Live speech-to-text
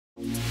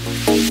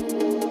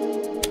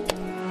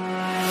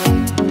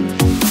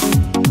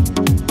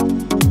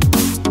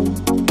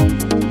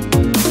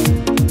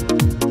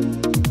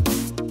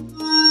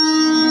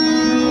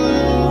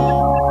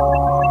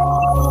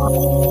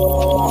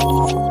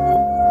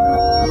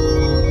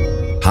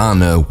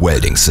HAANE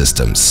Welding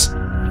Systems.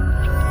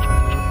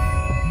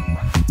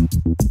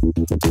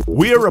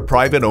 We are a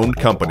private-owned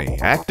company,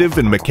 active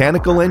in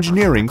mechanical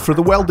engineering for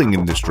the welding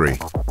industry.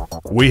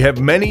 We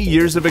have many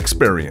years of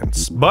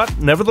experience, but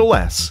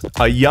nevertheless,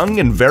 a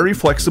young and very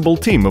flexible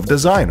team of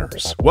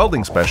designers,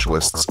 welding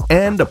specialists,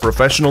 and a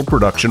professional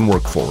production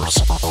workforce.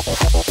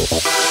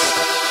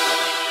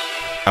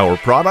 Our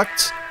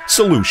products,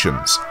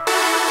 solutions.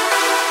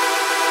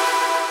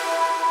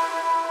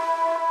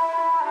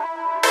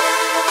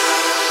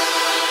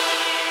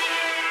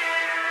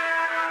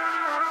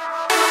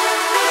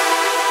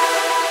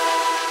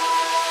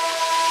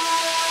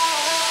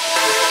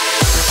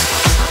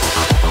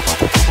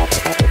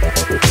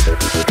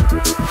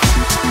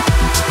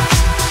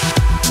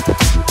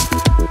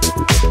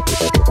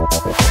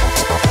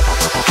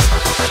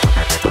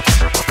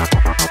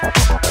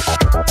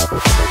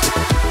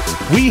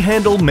 We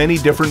handle many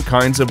different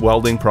kinds of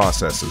welding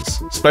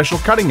processes, special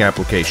cutting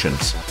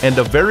applications, and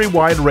a very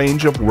wide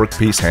range of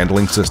workpiece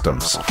handling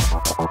systems.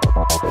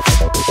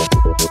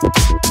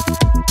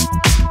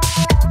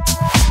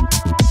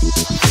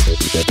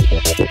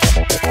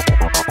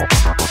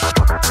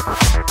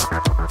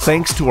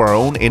 Thanks to our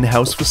own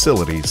in-house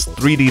facilities,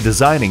 3D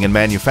designing and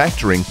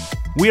manufacturing,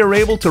 we are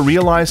able to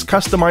realize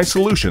customized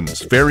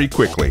solutions very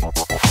quickly.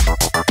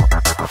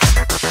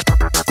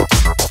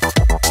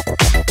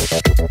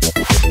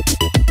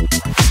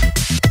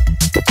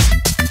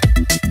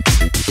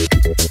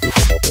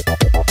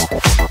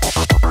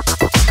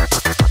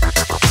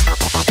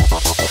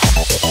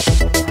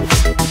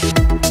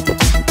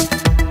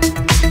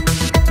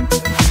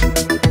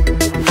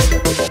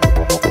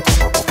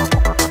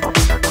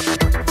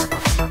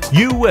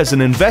 You, as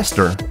an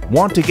investor,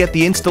 want to get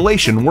the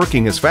installation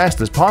working as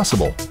fast as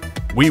possible.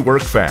 We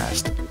work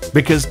fast,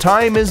 because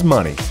time is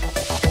money.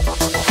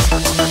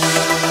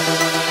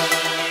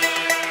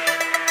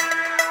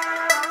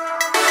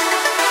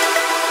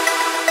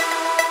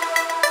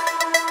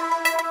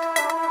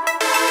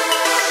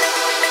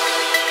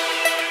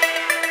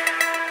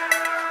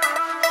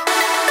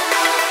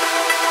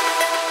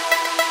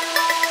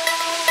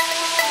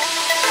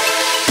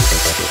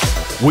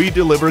 We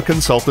deliver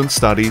consultant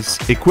studies,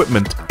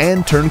 equipment,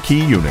 and turnkey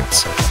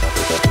units.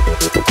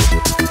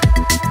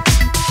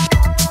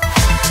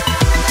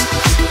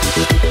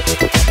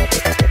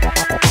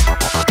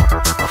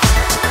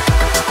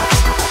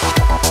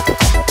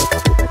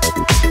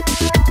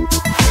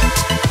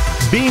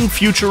 Being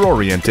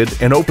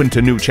future-oriented and open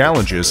to new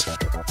challenges,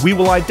 we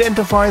will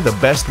identify the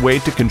best way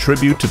to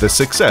contribute to the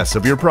success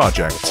of your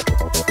project.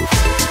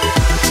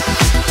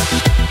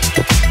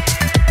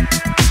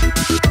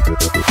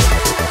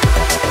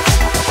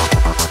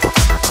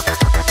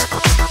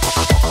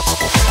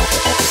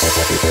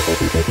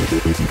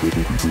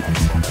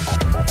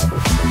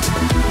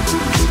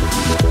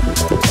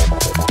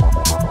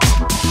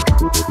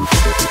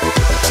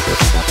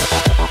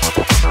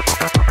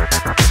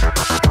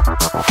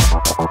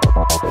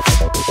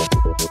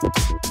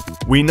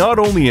 We not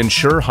only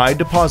ensure high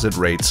deposit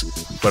rates,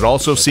 but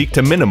also seek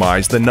to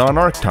minimize the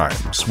non-arc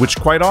times, which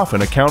quite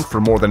often account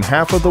for more than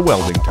half of the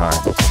welding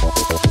time.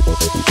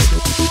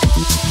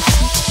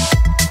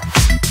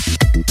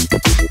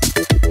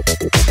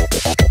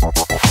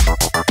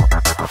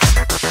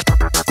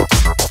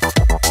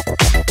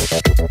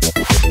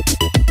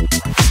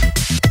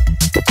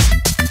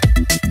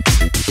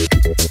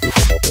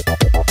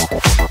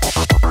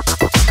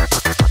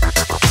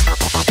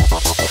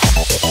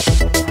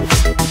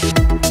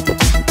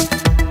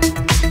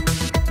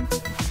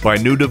 By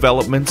new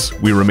developments,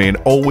 we remain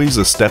always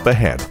a step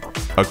ahead.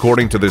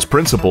 According to this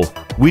principle,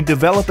 we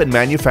develop and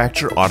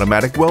manufacture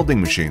automatic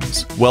welding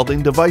machines,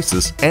 welding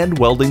devices, and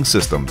welding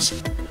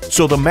systems.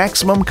 So the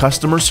maximum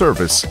customer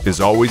service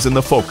is always in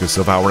the focus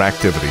of our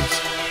activities.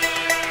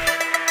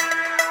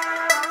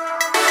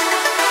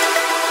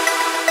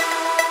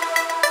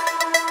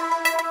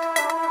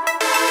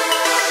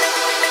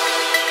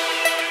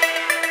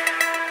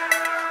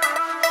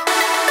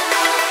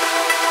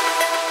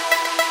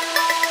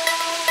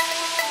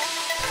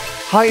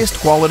 Highest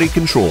quality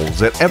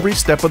controls at every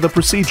step of the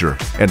procedure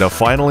and a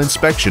final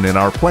inspection in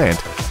our plant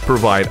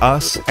provide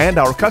us and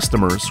our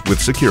customers with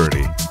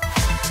security.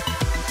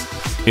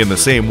 In the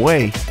same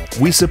way,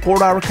 we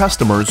support our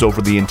customers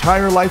over the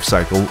entire life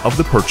cycle of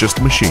the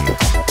purchased machine.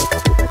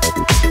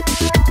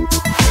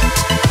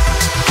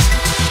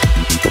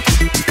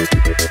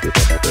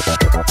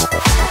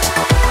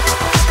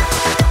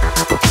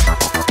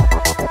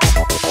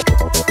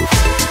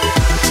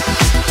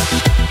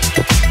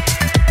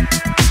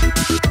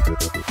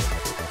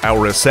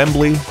 Our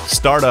assembly,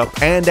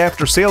 startup, and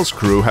after-sales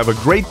crew have a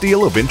great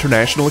deal of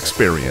international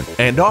experience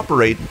and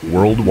operate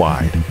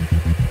worldwide.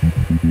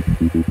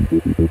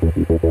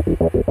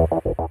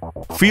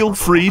 Feel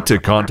free to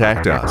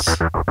contact us.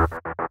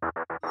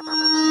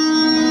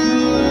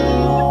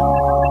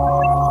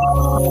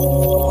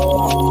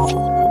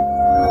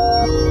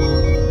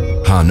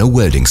 HAANE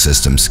Welding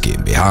Systems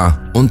GmbH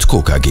und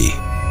Co. KG.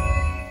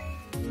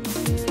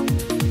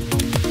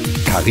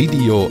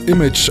 Karrideo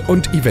Image-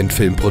 und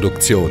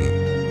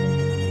Eventfilmproduktion.